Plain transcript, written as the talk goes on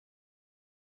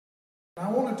I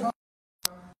want to talk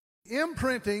about the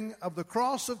imprinting of the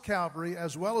cross of Calvary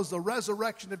as well as the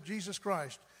resurrection of Jesus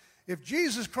Christ. If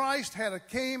Jesus Christ had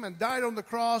came and died on the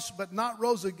cross but not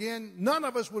rose again, none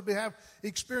of us would have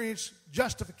experienced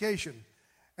justification.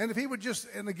 And if he would just,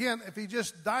 and again, if he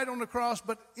just died on the cross,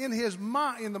 but in his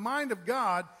mind, in the mind of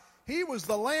God, he was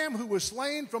the Lamb who was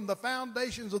slain from the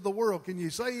foundations of the world. Can you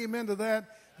say amen to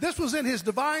that? This was in his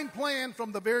divine plan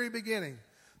from the very beginning.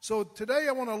 So today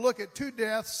I want to look at two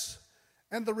deaths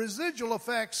and the residual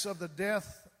effects of the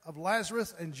death of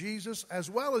Lazarus and Jesus, as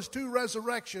well as two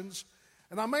resurrections.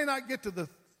 And I may not get to the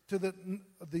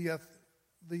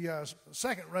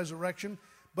second resurrection,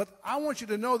 but I want you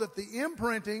to know that the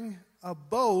imprinting of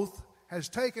both has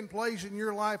taken place in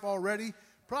your life already,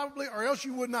 probably, or else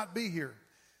you would not be here.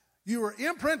 You were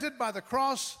imprinted by the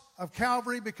cross of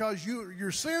Calvary because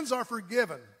your sins are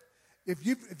forgiven. If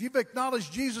you've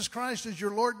acknowledged Jesus Christ as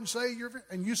your Lord and Savior,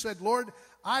 and you said, Lord,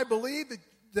 I believe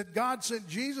that God sent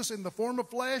Jesus in the form of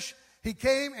flesh. He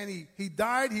came and he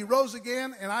died, he rose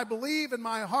again, and I believe in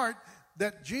my heart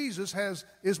that Jesus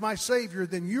is my Savior,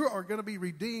 then you are going to be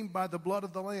redeemed by the blood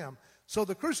of the Lamb. So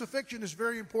the crucifixion is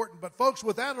very important. But folks,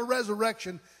 without a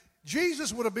resurrection,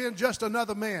 Jesus would have been just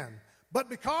another man. But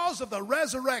because of the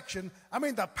resurrection,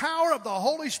 the power of the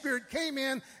Holy Spirit came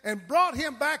in and brought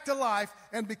him back to life.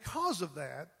 And because of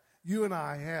that, you and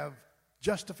I have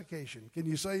justification. Can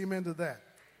you say amen to that?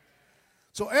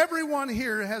 So everyone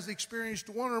here has experienced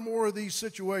one or more of these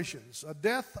situations. A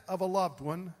death of a loved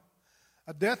one,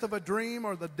 a death of a dream,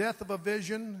 or the death of a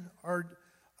vision, or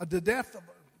the death of,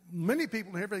 many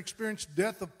people have experienced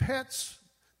death of pets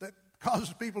that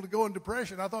causes people to go in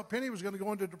depression. I thought Penny was going to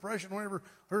go into depression whenever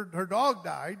her dog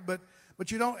died, but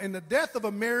you don't. And the death of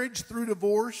a marriage through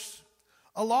divorce,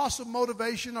 a loss of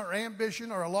motivation or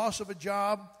ambition, or a loss of a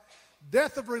job,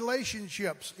 death of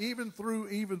relationships, even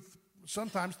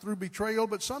sometimes through betrayal,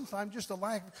 but sometimes just a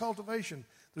lack of cultivation.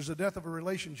 There's a death of a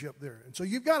relationship there. And so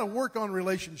you've got to work on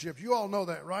relationships. You all know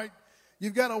that, right?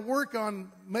 You've got to work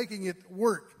on making it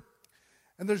work.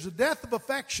 And there's a death of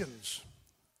affections.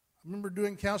 I remember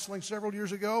doing counseling several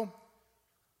years ago,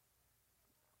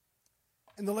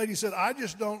 and the lady said, I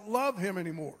just don't love him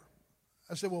anymore.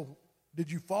 I said, well,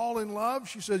 did you fall in love?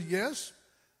 She said, yes.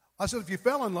 I said, if you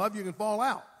fell in love, you can fall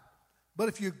out. But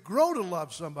if you grow to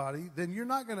love somebody, then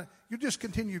you just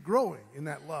continue growing in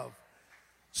that love.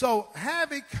 So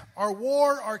havoc or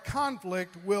war or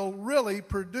conflict will really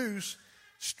produce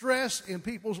stress in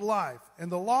people's life.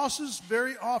 And the losses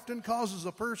very often causes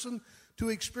a person to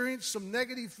experience some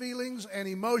negative feelings and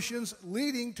emotions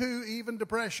leading to even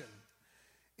depression.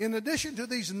 In addition to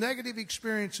these negative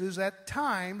experiences, at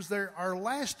times there are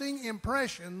lasting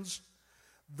impressions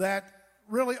that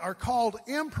really are called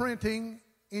imprinting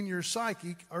in your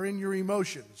psychic or in your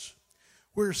emotions,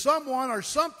 where someone or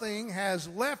something has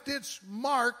left its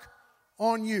mark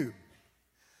on you.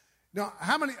 Now,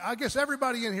 I guess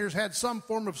everybody in here has had some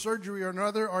form of surgery or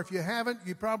another, or if you haven't,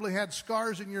 you probably had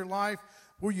scars in your life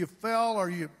where you fell or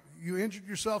you injured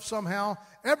yourself somehow.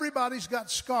 Everybody's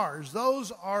got scars.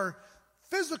 Those are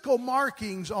physical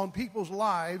markings on people's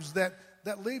lives that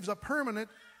leaves a permanent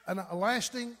and a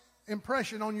lasting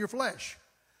impression on your flesh.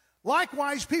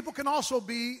 Likewise, people can also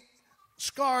be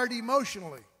scarred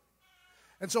emotionally.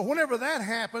 And so whenever that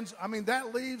happens,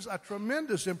 that leaves a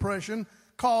tremendous impression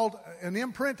called an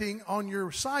imprinting on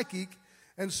your psychic.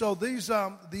 And so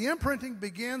the imprinting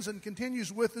begins and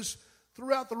continues with us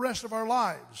throughout the rest of our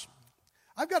lives.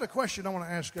 I've got a question I want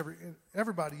to ask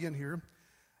everybody in here.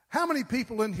 How many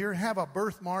people in here have a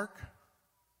birthmark?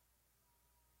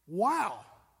 Wow.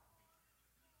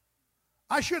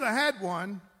 I should have had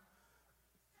one.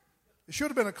 It should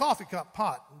have been a coffee cup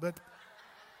pot, but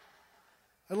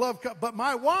but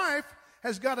my wife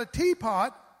has got a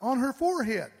teapot on her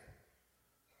forehead.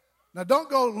 Now, don't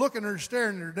go looking at her,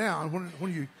 staring her down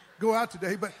when you go out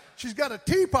today, but she's got a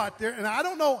teapot there, and I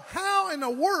don't know how in the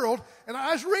world, and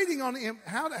I was reading on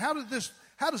how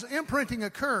does imprinting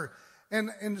occur?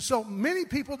 And so many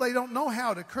people, they don't know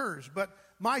how it occurs, but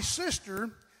my sister,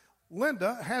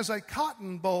 Linda, has a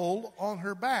cotton bowl on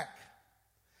her back.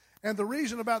 And the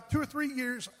reason, about 2 or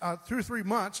 3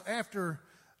 months after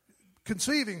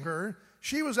conceiving her,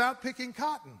 she was out picking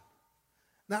cotton.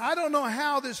 Now, I don't know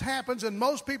how this happens, and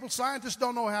most people, scientists,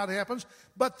 don't know how it happens,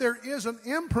 but there is an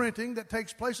imprinting that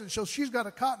takes place, and so she's got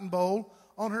a cotton bowl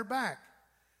on her back.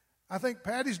 I think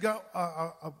Patty's got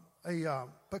a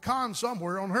pecan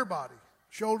somewhere on her body,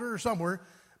 shoulder or somewhere,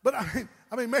 but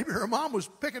maybe her mom was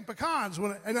picking pecans,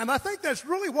 and I think that's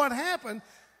really what happened.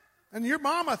 And your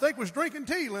mom, I think, was drinking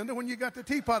tea, Linda, when you got the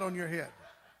teapot on your head.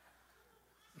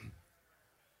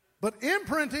 But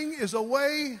imprinting is a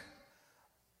way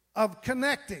of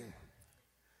connecting.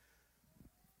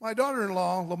 My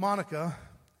daughter-in-law, LaMonica,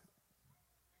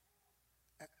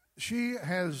 she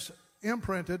has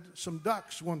imprinted some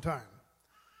ducks one time.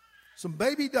 Some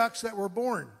baby ducks that were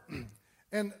born.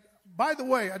 And by the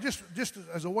way, just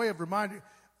as a way of reminding,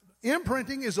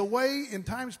 imprinting is a way in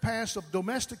times past of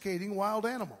domesticating wild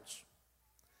animals.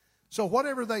 So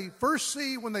whatever they first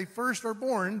see when they first are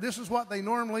born, this is what they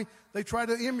try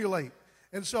to emulate.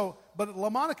 And so, but at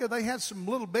LaMonica, they had some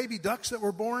little baby ducks that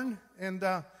were born. And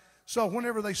so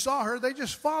whenever they saw her, they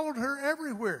just followed her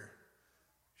everywhere.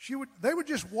 They would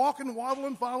just walk and waddle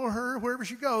and follow her wherever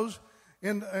she goes.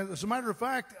 And as a matter of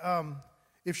fact,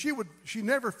 she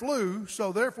never flew,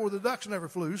 so therefore the ducks never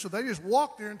flew. So they just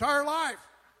walked their entire life.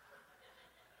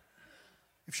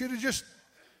 If she'd have just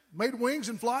made wings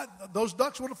and fly, those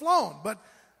ducks would have flown. But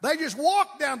they just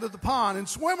walked down to the pond and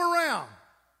swim around.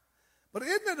 But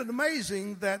isn't it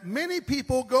amazing that many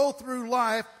people go through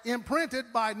life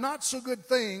imprinted by not so good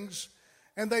things,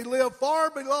 and they live far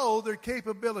below their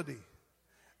capability?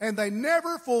 And they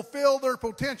never fulfill their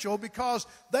potential because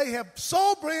they have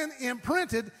so been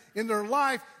imprinted in their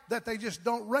life that they just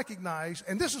don't recognize.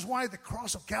 And this is why the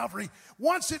cross of Calvary,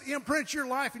 once it imprints your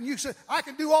life and you say, I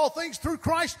can do all things through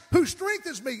Christ who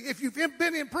strengthens me, if you've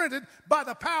been imprinted by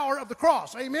the power of the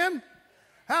cross. Amen?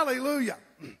 Hallelujah.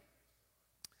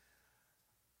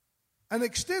 An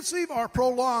extensive or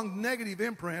prolonged negative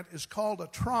imprint is called a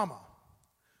trauma.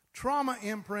 Trauma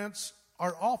imprints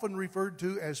are often referred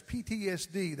to as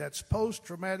PTSD, that's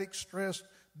post-traumatic stress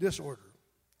disorder.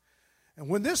 And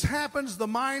when this happens, the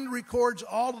mind records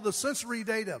all of the sensory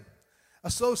data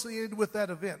associated with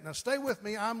that event. Now stay with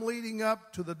me, I'm leading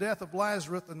up to the death of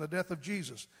Lazarus and the death of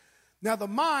Jesus. Now the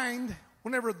mind,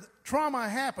 whenever trauma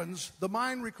happens, the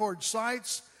mind records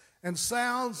sights and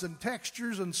sounds and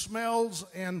textures and smells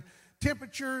and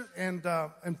temperature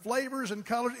and flavors and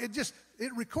colors.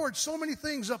 It records so many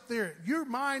things up there. Your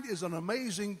mind is an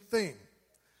amazing thing.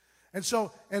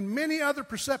 And many other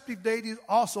perceptive data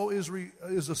also is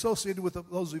associated with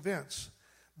those events.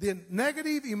 The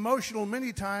negative emotional,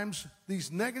 many times,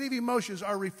 these negative emotions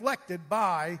are reflected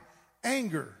by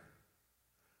anger.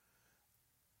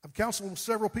 I've counseled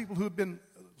several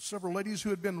ladies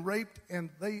who had been raped, and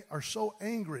they are so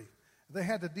angry. They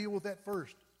had to deal with that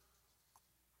first.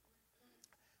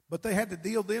 But they had to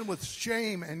deal then with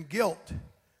shame and guilt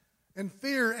and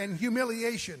fear and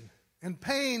humiliation and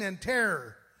pain and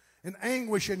terror and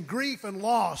anguish and grief and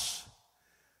loss.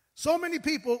 So many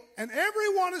people, and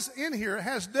everyone is in here,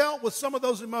 has dealt with some of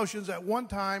those emotions at one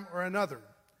time or another.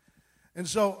 And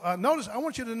so I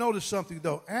want you to notice something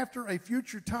though. At a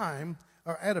future time,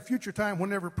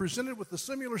 whenever presented with a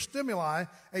similar stimuli,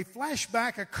 a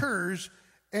flashback occurs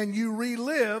and you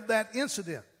relive that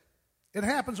incident. It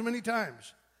happens many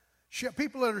times.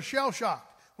 People that are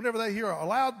shell-shocked, whenever they hear a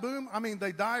loud boom,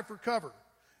 they dive for cover,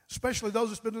 especially those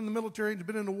that's been in the military and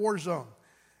been in a war zone.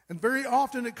 And very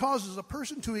often it causes a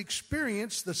person to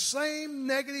experience the same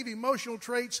negative emotional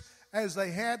traits as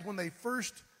they had when they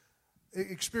first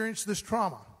experienced this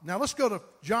trauma. Now let's go to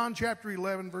John chapter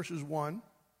 11, verses 1.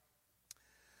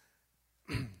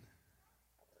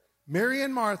 Mary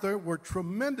and Martha were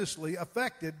tremendously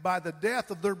affected by the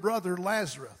death of their brother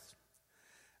Lazarus.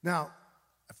 Now,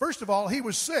 first of all, he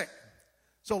was sick.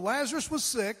 So Lazarus was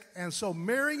sick, and so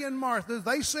Mary and Martha,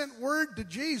 they sent word to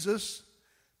Jesus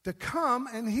to come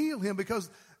and heal him because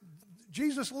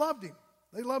Jesus loved him.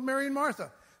 They loved Mary and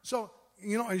Martha. So,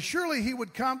 and surely he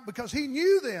would come because he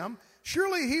knew them.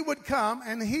 Surely he would come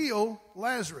and heal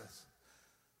Lazarus.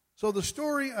 So the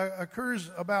story occurs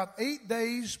about 8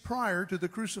 days prior to the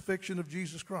crucifixion of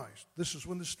Jesus Christ. This is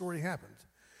when this story happened.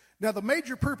 Now, the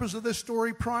major purpose of this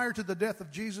story prior to the death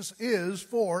of Jesus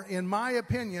in my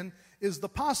opinion, is the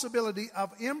possibility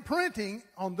of imprinting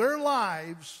on their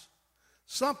lives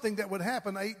something that would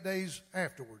happen 8 days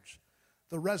afterwards.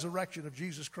 The resurrection of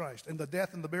Jesus Christ and the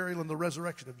death and the burial and the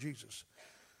resurrection of Jesus.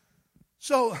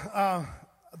 So,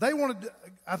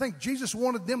 I think Jesus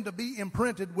wanted them to be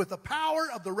imprinted with the power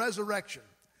of the resurrection.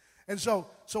 And so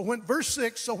when verse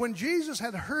 6, so when Jesus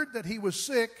had heard that he was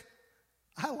sick,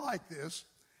 I like this.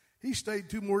 He stayed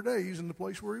 2 more days in the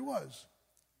place where he was.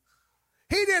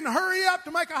 He didn't hurry up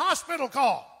to make a hospital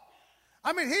call.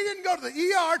 He didn't go to the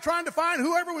ER trying to find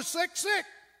whoever was sick.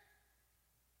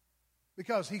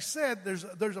 Because he said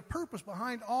there's a purpose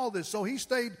behind all this. So he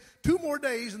stayed 2 more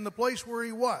days in the place where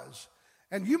he was.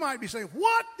 And you might be saying,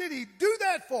 what did he do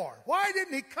that for? Why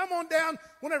didn't he come on down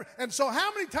whenever? And so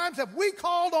how many times have we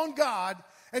called on God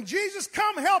and Jesus,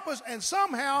 come help us, and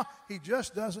somehow he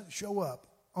just doesn't show up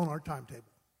on our timetable?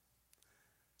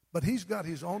 But he's got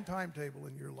his own timetable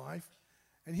in your life.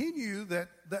 And he knew that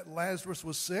Lazarus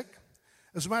was sick.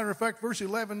 As a matter of fact, verse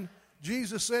 11,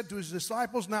 Jesus said to his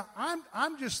disciples, now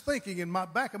I'm just thinking in my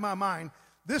back of my mind,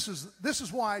 this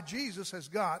is why Jesus has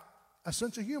got a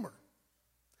sense of humor.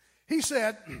 He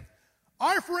said,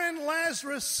 our friend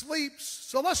Lazarus sleeps,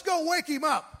 so let's go wake him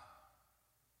up.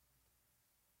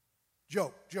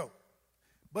 Joke.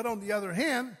 But on the other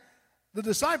hand, the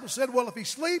disciples said, well, if he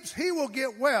sleeps, he will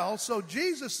get well. So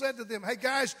Jesus said to them, hey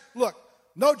guys, look,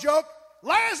 no joke,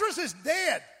 Lazarus is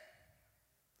dead.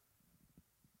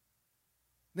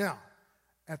 Now,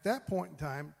 at that point in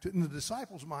time, in the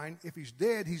disciples' mind, if he's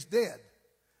dead, he's dead.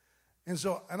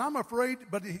 And I'm afraid,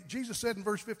 but Jesus said in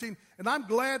verse 15, and I'm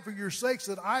glad for your sakes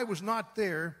that I was not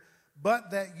there, but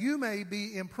that you may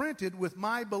be imprinted with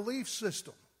my belief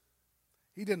system.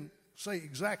 He didn't say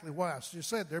exactly what I just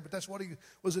said there, but that's what he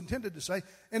was intended to say.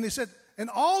 And he said,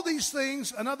 and all these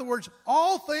things, in other words,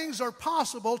 all things are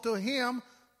possible to him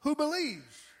who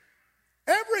believes.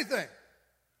 Everything.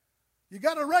 You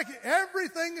got to reckon,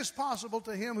 everything is possible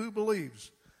to him who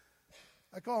believes.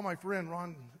 I called my friend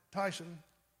Ron Tyson.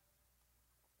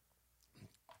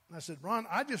 And I said, Ron,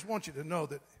 I just want you to know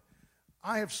that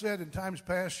I have said in times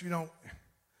past,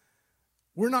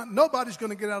 nobody's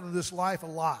going to get out of this life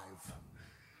alive.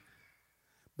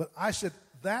 But I said,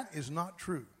 that is not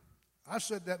true. I've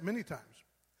said that many times.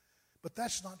 But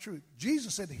that's not true.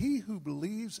 Jesus said, he who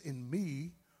believes in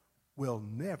me will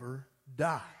never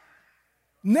die.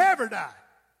 Never die.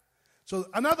 So,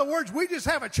 in other words, we just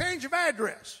have a change of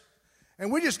address.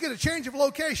 And we just get a change of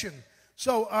location.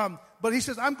 So, but he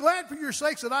says, I'm glad for your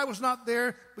sakes that I was not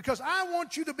there, because I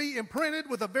want you to be imprinted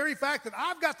with the very fact that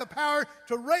I've got the power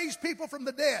to raise people from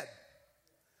the dead.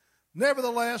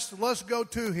 Nevertheless, let's go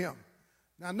to him.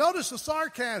 Now, notice the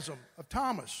sarcasm of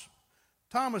Thomas.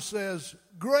 Thomas says,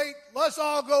 great, let's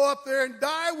all go up there and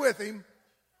die with him.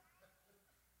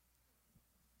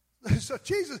 So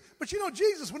Jesus, but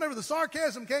Jesus, whenever the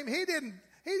sarcasm came,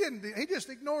 he just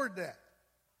ignored that.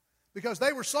 Because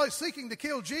they were seeking to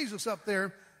kill Jesus up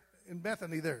there in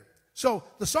Bethany there. So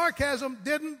the sarcasm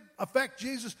didn't affect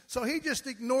Jesus, so he just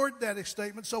ignored that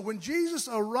statement. So when Jesus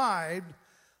arrived,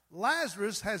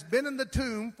 Lazarus has been in the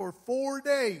tomb for 4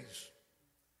 days.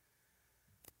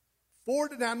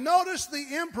 Now notice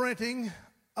the imprinting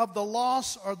of the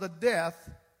loss or the death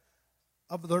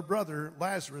of their brother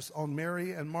Lazarus on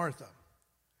Mary and Martha.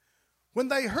 When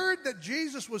they heard that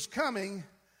Jesus was coming,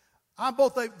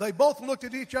 they both looked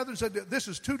at each other and said, this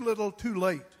is too little, too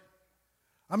late.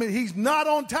 I mean, he's not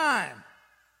on time.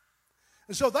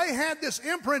 And so they had this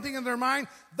imprinting in their mind.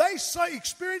 They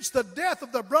experienced the death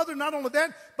of their brother. Not only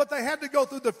that, but they had to go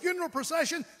through the funeral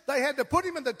procession. They had to put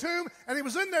him in the tomb, and he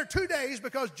was in there 2 days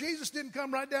because Jesus didn't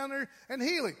come right down there and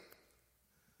heal him.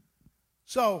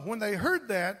 So when they heard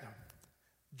that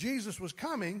Jesus was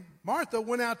coming, Martha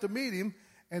went out to meet him,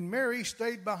 and Mary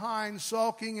stayed behind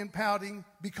sulking and pouting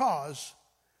because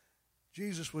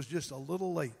Jesus was just a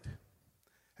little late.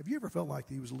 Have you ever felt like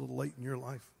he was a little late in your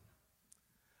life?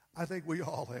 I think we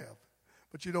all have.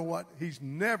 But you know what? He's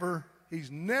never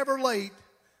late,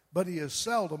 but he is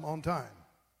seldom on time.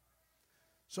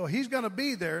 So he's going to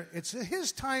be there. It's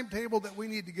his timetable that we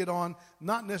need to get on,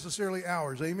 not necessarily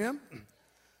ours. Amen?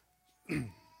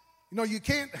 You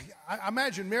can't, I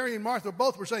imagine Mary and Martha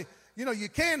both were saying, you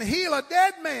can't heal a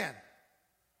dead man.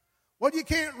 Well, you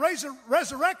can't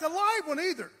resurrect a live one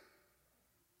either.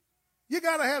 You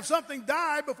got to have something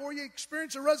die before you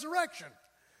experience a resurrection.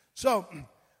 So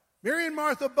Mary and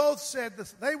Martha both said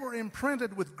that they were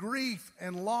imprinted with grief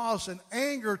and loss and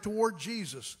anger toward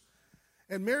Jesus.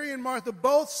 And Mary and Martha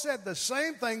both said the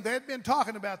same thing. They had been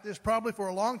talking about this probably for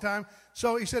a long time.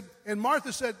 So he said, and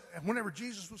Martha said, whenever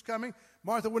Jesus was coming,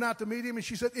 Martha went out to meet him, and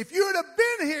she said, if you had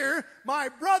been here, my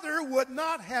brother would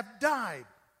not have died.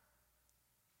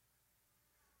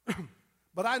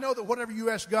 But I know that whatever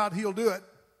you ask God, he'll do it.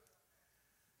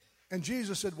 And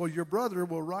Jesus said, well, your brother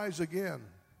will rise again.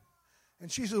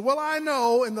 And she said, well, I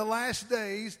know in the last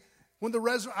days,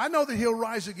 I know that he'll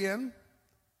rise again.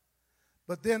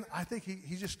 But then I think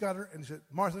he just got her and he said,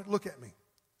 Martha, look at me.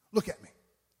 Look at me.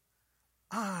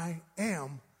 I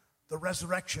am the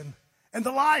resurrection and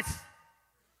the life.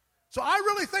 So I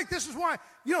really think this is why,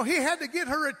 he had to get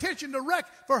her attention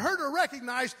for her to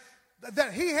recognize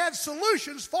that he had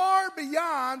solutions far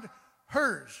beyond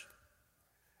hers.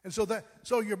 And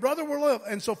so your brother will live.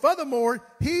 And so furthermore,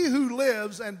 he who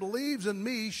lives and believes in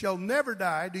me shall never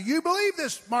die. Do you believe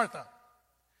this, Martha?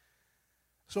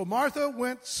 So Martha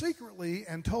went secretly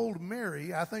and told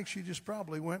Mary. I think she just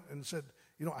probably went and said,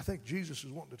 I think Jesus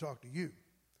is wanting to talk to you.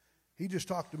 He just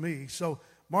talked to me. So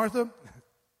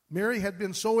Mary had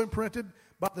been so imprinted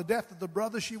By the death of the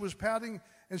brother, she was pouting,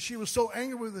 and she was so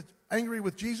angry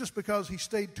with Jesus because he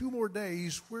stayed 2 more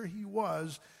days where he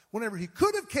was whenever he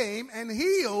could have came and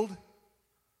healed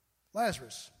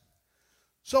Lazarus.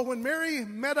 So when Mary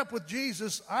met up with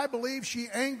Jesus, I believe she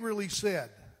angrily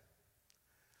said,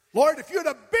 Lord, if you'd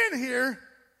have been here,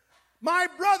 my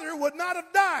brother would not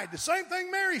have died. The same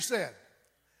thing Mary said.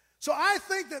 So I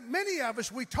think that many of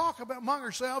us, we talk about among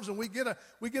ourselves and we get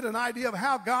an idea of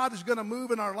how God is going to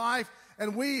move in our life,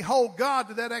 and we hold God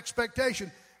to that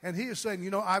expectation. And he is saying,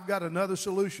 you know, I've got another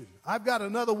solution. I've got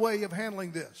another way of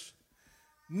handling this.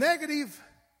 Negative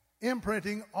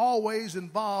imprinting always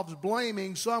involves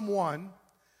blaming someone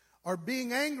or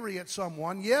being angry at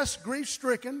someone. Yes,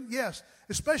 grief-stricken, yes,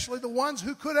 especially the ones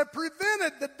who could have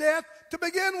prevented the death to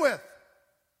begin with.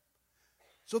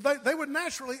 So they were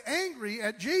naturally angry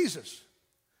at Jesus,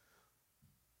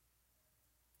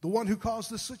 the one who caused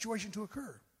this situation to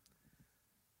occur.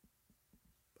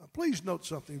 Please note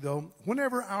something, though.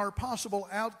 Whenever our possible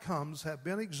outcomes have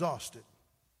been exhausted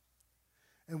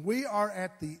and we are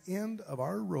at the end of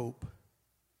our rope,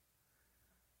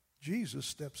 Jesus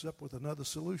steps up with another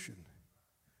solution.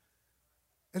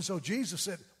 And so Jesus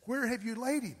said, where have you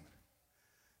laid him?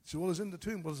 He said, well, he's in the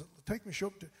tomb. Well, take me, show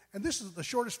up to. And this is the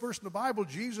shortest verse in the Bible.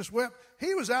 Jesus wept.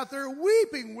 He was out there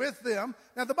weeping with them.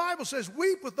 Now, the Bible says,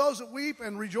 weep with those that weep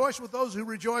and rejoice with those who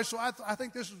rejoice. So I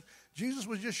think Jesus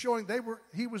was just showing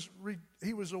he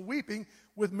was weeping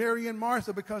with Mary and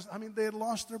Martha because, they had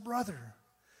lost their brother.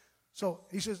 So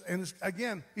he says, and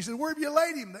again, he said, where have you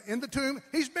laid him? In the tomb.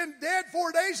 He's been dead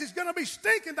 4 days. He's going to be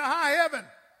stinking to high heaven.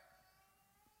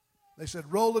 They said,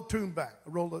 roll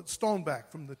the stone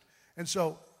back from the, and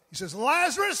so he says,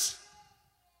 Lazarus,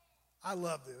 I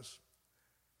love this,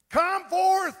 come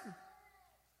forth.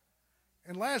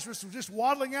 And Lazarus was just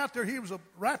waddling out there. He was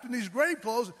wrapped in these grave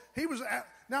clothes.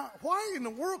 Now, why in the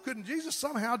world couldn't Jesus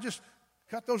somehow just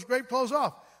cut those grave clothes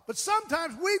off? But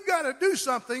sometimes we've got to do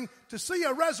something to see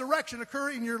a resurrection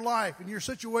occur in your life, in your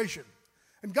situation.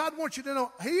 And God wants you to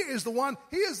know he is the one,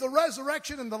 he is the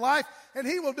resurrection and the life, and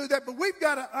he will do that. But we've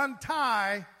got to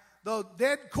untie the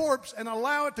dead corpse and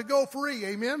allow it to go free.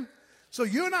 Amen? So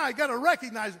you and I got to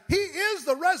recognize he is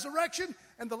the resurrection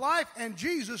and the life, and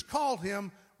Jesus called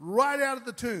him right out of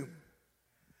the tomb.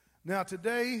 Now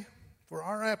today, for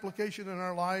our application in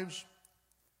our lives,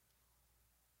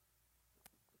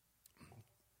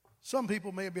 some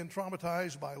people may have been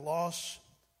traumatized by loss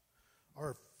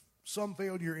or some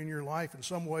failure in your life in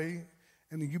some way,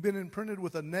 and you've been imprinted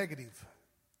with a negative.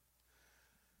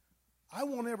 I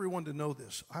want everyone to know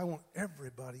this. I want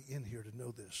everybody in here to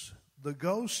know this. The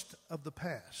ghost of the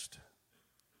past,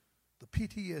 the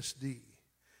PTSD,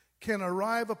 can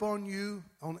arrive upon you,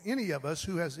 on any of us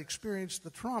who has experienced the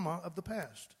trauma of the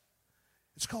past.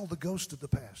 It's called the ghost of the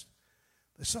past.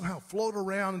 They somehow float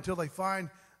around until they find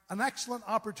an excellent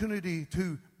opportunity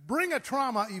to bring a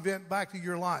trauma event back to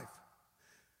your life.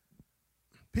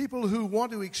 People who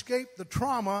want to escape the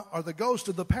trauma or the ghost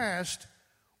of the past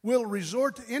will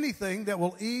resort to anything that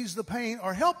will ease the pain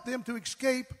or help them to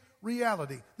escape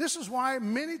reality. This is why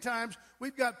many times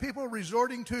we've got people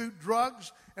resorting to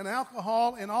drugs and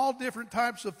alcohol and all different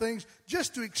types of things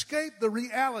just to escape the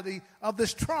reality of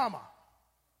this trauma.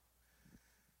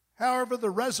 However, the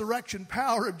resurrection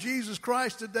power of Jesus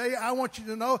Christ today, I want you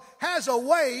to know, has a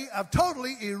way of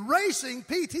totally erasing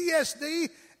PTSD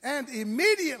and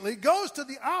immediately goes to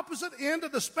the opposite end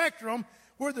of the spectrum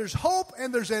where there's hope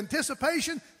and there's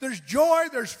anticipation, there's joy,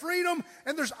 there's freedom,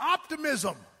 and there's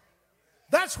optimism.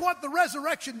 That's what the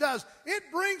resurrection does. It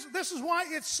brings, this is why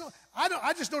it's so,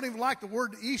 I just don't even like the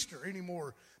word Easter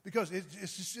anymore because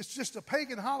it's just a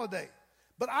pagan holiday.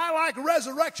 But I like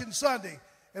Resurrection Sunday.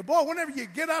 And boy, whenever you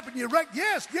get up and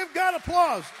yes, give God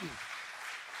applause.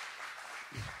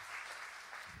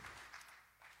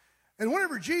 And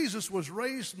whenever Jesus was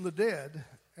raised from the dead,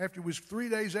 3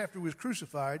 days after he was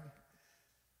crucified,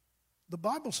 the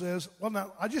Bible says, well,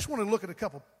 now, I just want to look at a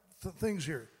couple things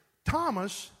here.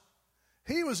 Thomas,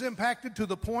 he was impacted to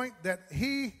the point that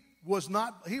he was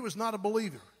not a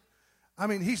believer.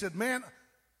 He said, man,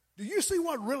 do you see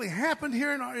what really happened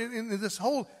here in this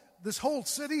whole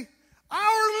city?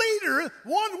 Our leader,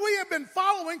 one we have been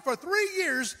following for 3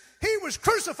 years, he was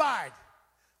crucified.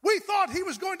 We thought he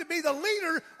was going to be the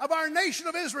leader of our nation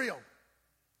of Israel.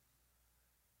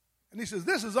 And he says,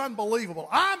 this is unbelievable.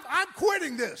 I'm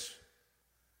quitting this.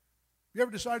 You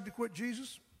ever decided to quit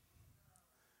Jesus?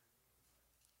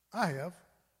 I have.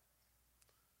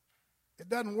 It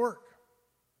doesn't work.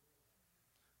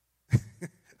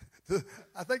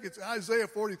 I think it's Isaiah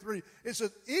 43. It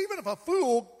says, even if a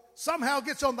fool somehow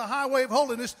gets on the highway of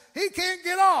holiness, he can't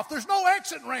get off. There's no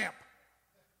exit ramp.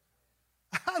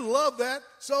 I love that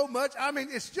so much. I mean,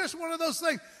 it's just one of those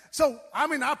things. So, I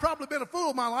mean, I've probably been a fool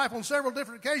in my life on several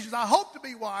different occasions. I hope to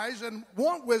be wise and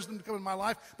want wisdom to come in my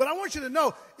life. But I want you to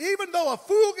know, even though a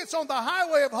fool gets on the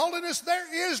highway of holiness,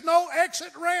 there is no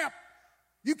exit ramp.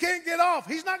 You can't get off.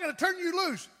 He's not going to turn you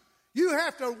loose. You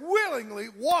have to willingly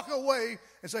walk away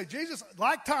and say, Jesus,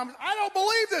 like Thomas, I don't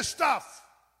believe this stuff.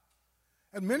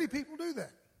 And many people do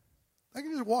that. They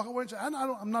can just walk away and say,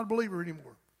 I'm not a believer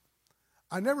anymore.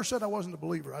 I never said I wasn't a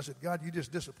believer. I said, God, you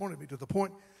just disappointed me to the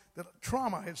point that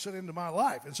trauma had set into my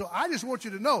life. And so I just want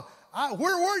you to know,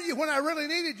 where were you when I really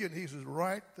needed you? And he says,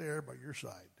 right there by your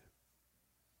side.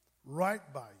 Right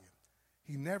by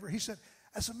you. He said,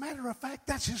 as a matter of fact,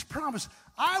 that's his promise.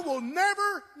 I will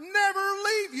never, never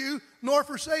leave you nor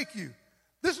forsake you.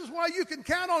 This is why you can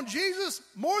count on Jesus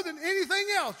more than anything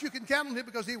else. You can count on him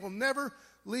because he will never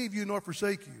leave you nor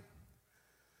forsake you.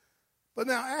 But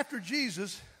now after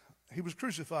Jesus, he was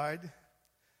crucified.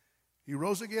 He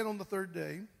rose again on the third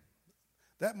day.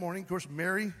 That morning, of course,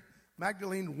 Mary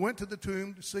Magdalene went to the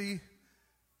tomb to see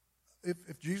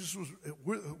if Jesus was,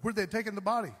 where they had taken the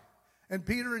body. And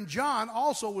Peter and John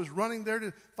also was running there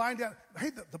to find out, hey,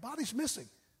 the body's missing.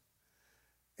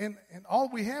 And all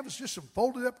we have is just some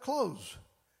folded up clothes.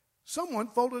 Someone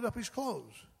folded up his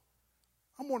clothes.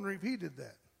 I'm wondering if he did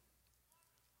that.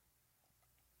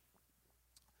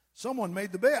 Someone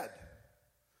made the bed.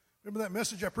 Remember that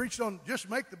message I preached on, just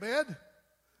make the bed?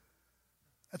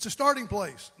 That's a starting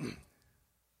place.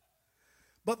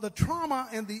 But the trauma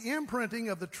and the imprinting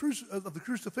of the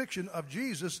crucifixion of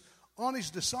Jesus on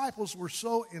his disciples were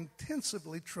so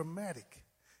intensively traumatic.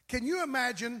 Can you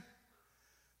imagine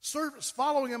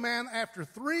following a man after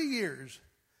 3 years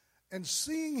and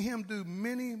seeing him do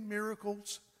many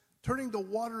miracles, turning the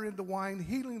water into wine,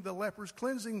 healing the lepers,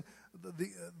 cleansing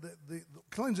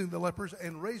the lepers,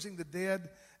 and raising the dead,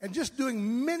 and just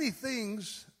doing many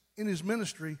things in his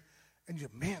ministry? And you,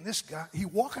 man, this guy, he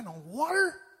walking on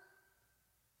water?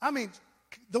 I mean,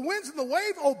 the winds and the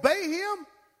wave obey him?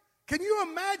 Can you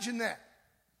imagine that?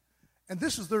 And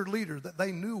this is their leader that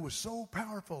they knew was so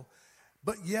powerful,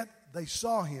 but yet they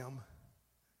saw him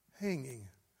hanging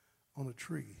on a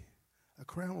tree, a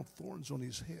crown of thorns on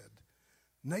his head,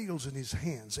 nails in his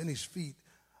hands and his feet,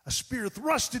 a spear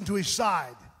thrust into his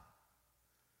side,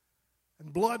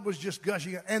 and blood was just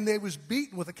gushing out. And they was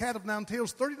beaten with a cat of nine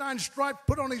tails, 39 stripes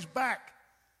put on his back.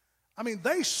 I mean,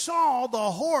 they saw the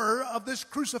horror of this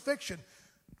crucifixion.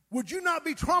 Would you not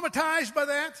be traumatized by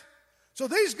that? So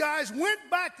these guys went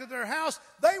back to their house.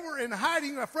 They were in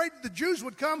hiding, afraid the Jews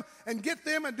would come and get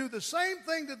them and do the same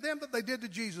thing to them that they did to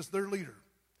Jesus, their leader.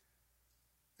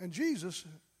 And Jesus,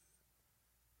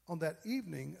 on that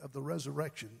evening of the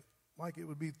resurrection, like it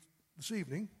would be this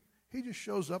evening, he just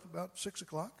shows up about 6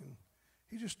 o'clock, and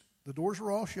the doors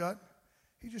were all shut.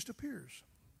 He just appears.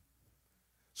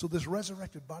 So this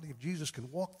resurrected body of Jesus can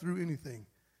walk through anything.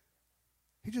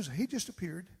 He just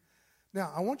appeared.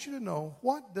 Now, I want you to know,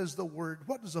 what does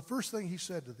the first thing he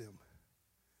said to them?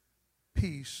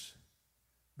 Peace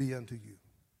be unto you.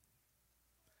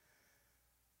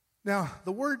 Now,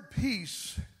 the word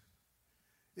peace,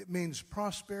 it means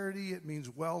prosperity, it means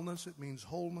wellness, it means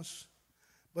wholeness,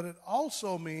 but it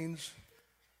also means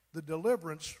the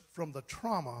deliverance from the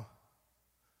trauma,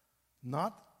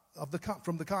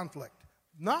 from the conflict.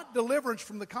 Not deliverance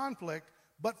from the conflict,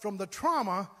 but from the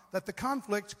trauma that the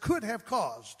conflict could have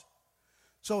caused.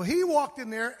 So he walked in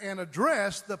there and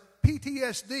addressed the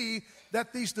PTSD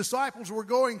that these disciples were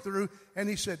going through, and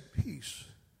he said, peace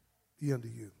be unto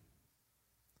you.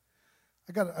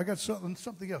 I got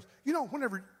something else. You know,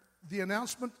 whenever the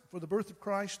announcement for the birth of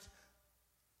Christ,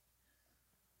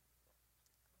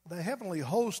 the heavenly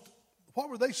host, what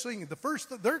were they singing?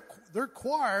 Their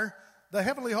choir, the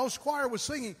heavenly host choir, was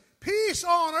singing, peace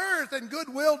on earth and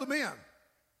goodwill to men.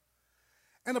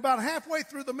 And about halfway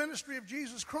through the ministry of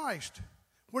Jesus Christ,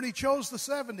 when he chose the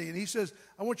 70, and he says,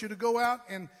 I want you to go out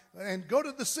and go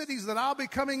to the cities that I'll be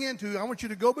coming into. I want you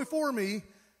to go before me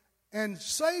and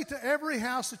say to every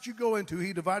house that you go into,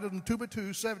 he divided them 2 by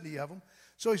 2, 70 of them.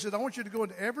 So he said, I want you to go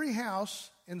into every house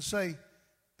and say,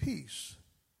 peace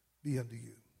be unto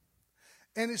you.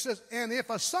 And he says, and if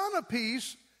a son of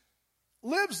peace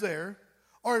lives there,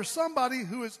 or somebody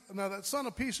who is, now that son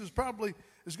of peace is going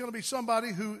to be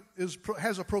somebody who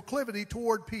has a proclivity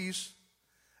toward peace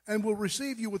and will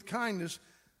receive you with kindness,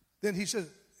 then he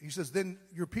says, then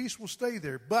your peace will stay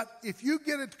there. But if you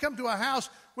come to a house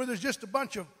where there's just a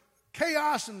bunch of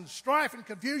chaos and strife and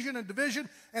confusion and division,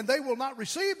 and they will not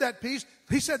receive that peace,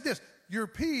 he said this, your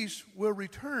peace will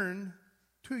return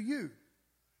to you.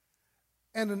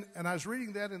 And I was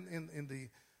reading that in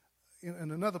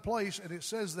another place, and it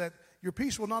says that your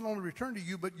peace will not only return to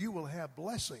you, but you will have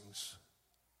blessings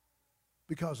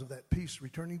because of that peace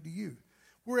returning to you.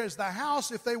 Whereas the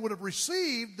house, if they would have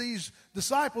received these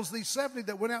disciples, these 70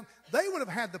 that went out, they would have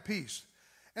had the peace.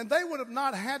 And they would have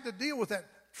not had to deal with that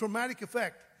traumatic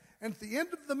effect. And at the end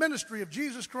of the ministry of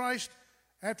Jesus Christ,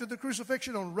 after the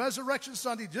crucifixion on Resurrection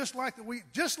Sunday, just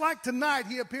like tonight,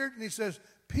 he appeared and he says,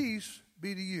 peace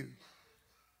be to you.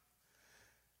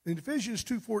 In Ephesians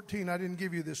 2:14, I didn't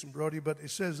give you this one, Brody, but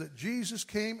it says that Jesus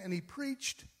came and he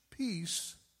preached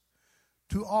peace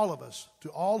to all of us, to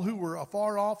all who were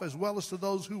afar off as well as to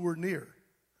those who were near.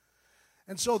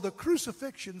 And so the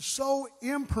crucifixion so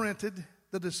imprinted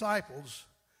the disciples,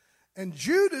 and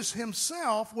Judas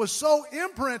himself was so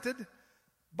imprinted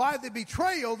by the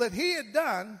betrayal that he had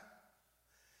done.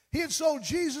 He had sold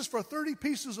Jesus for 30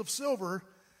 pieces of silver,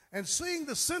 and seeing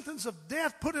the sentence of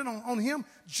death put in on him,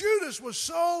 Judas was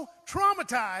so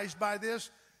traumatized by this.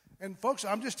 And folks,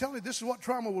 I'm just telling you, this is what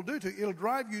trauma will do to you. It'll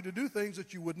drive you to do things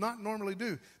that you would not normally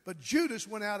do. But Judas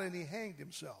went out and he hanged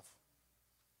himself.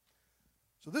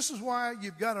 So this is why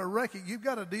you've got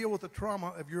to deal with the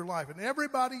trauma of your life. And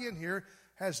everybody in here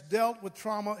has dealt with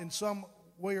trauma in some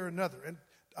way or another. And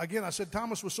again, I said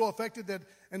Thomas was so affected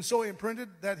and so imprinted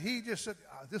that he just said,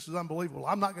 this is unbelievable.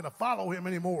 I'm not going to follow him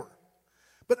anymore.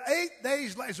 But 8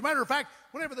 days later, as a matter of fact,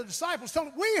 whenever the disciples told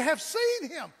him, we have seen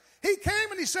him. He came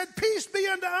and he said, peace be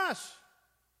unto us.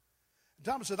 And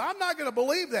Thomas said, I'm not going to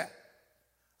believe that.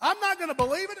 I'm not going to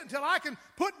believe it until I can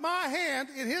put my hand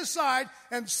in his side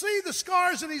and see the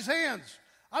scars in his hands.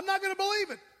 I'm not going to believe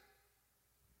it.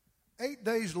 8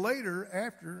 days later,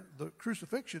 after the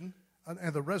crucifixion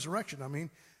and the resurrection,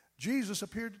 Jesus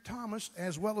appeared to Thomas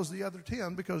as well as the other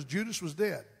 10 because Judas was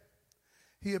dead.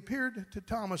 He appeared to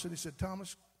Thomas and he said,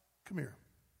 Thomas, come here.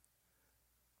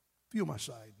 Feel my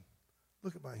side.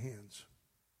 Look at my hands.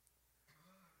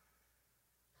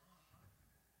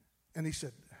 And he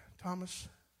said, Thomas,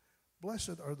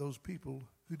 blessed are those people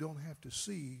who don't have to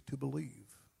see to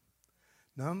believe.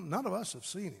 None of us have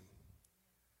seen him.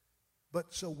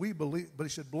 But so we believe. But he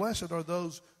said, blessed are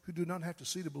those who do not have to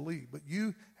see to believe. But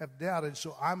you have doubted,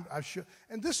 so I should.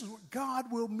 And this is what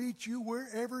God will meet you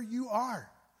wherever you are.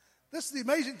 This is the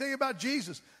amazing thing about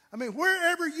Jesus.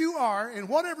 Wherever you are, in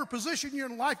whatever position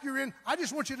in life you're in, I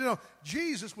just want you to know,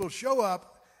 Jesus will show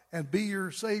up and be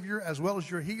your Savior as well as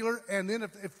your healer. And then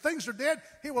if things are dead,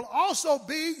 he will also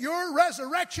be your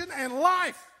resurrection and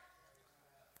life.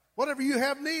 Whatever you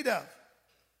have need of.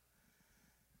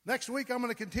 Next week, I'm going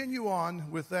to continue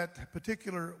on with that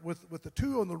particular, with the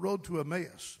two on the road to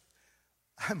Emmaus.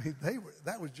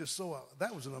 That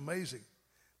was an amazing.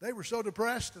 They were so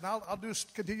depressed, and I'll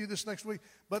continue this next week.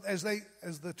 But as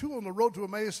the two on the road to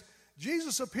Emmaus,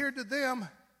 Jesus appeared to them,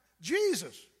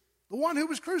 Jesus, the one who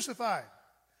was crucified.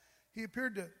 He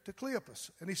appeared to Cleopas,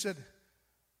 and he said,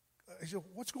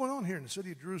 what's going on here in the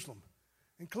city of Jerusalem?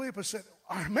 And Cleopas said,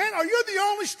 man, are you the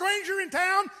only stranger in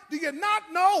town? Do you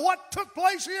not know what took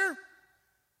place here?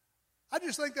 I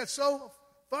just think that's so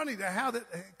funny to how that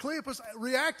Cleopas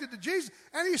reacted to Jesus.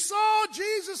 And he saw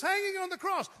Jesus hanging on the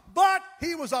cross. But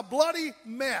he was a bloody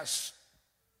mess.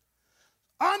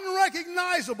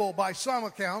 Unrecognizable by some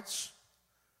accounts.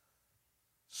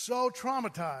 So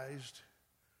traumatized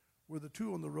were the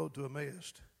two on the road to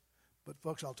Emmaus. But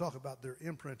folks, I'll talk about their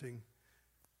imprinting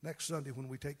next Sunday when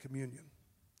we take communion.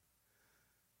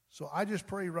 So I just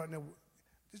pray right now,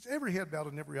 just every head bowed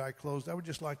and every eye closed. I would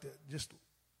just like to just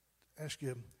ask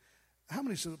you, how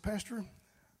many said, Pastor,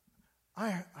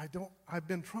 I've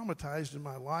been traumatized in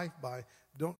my life by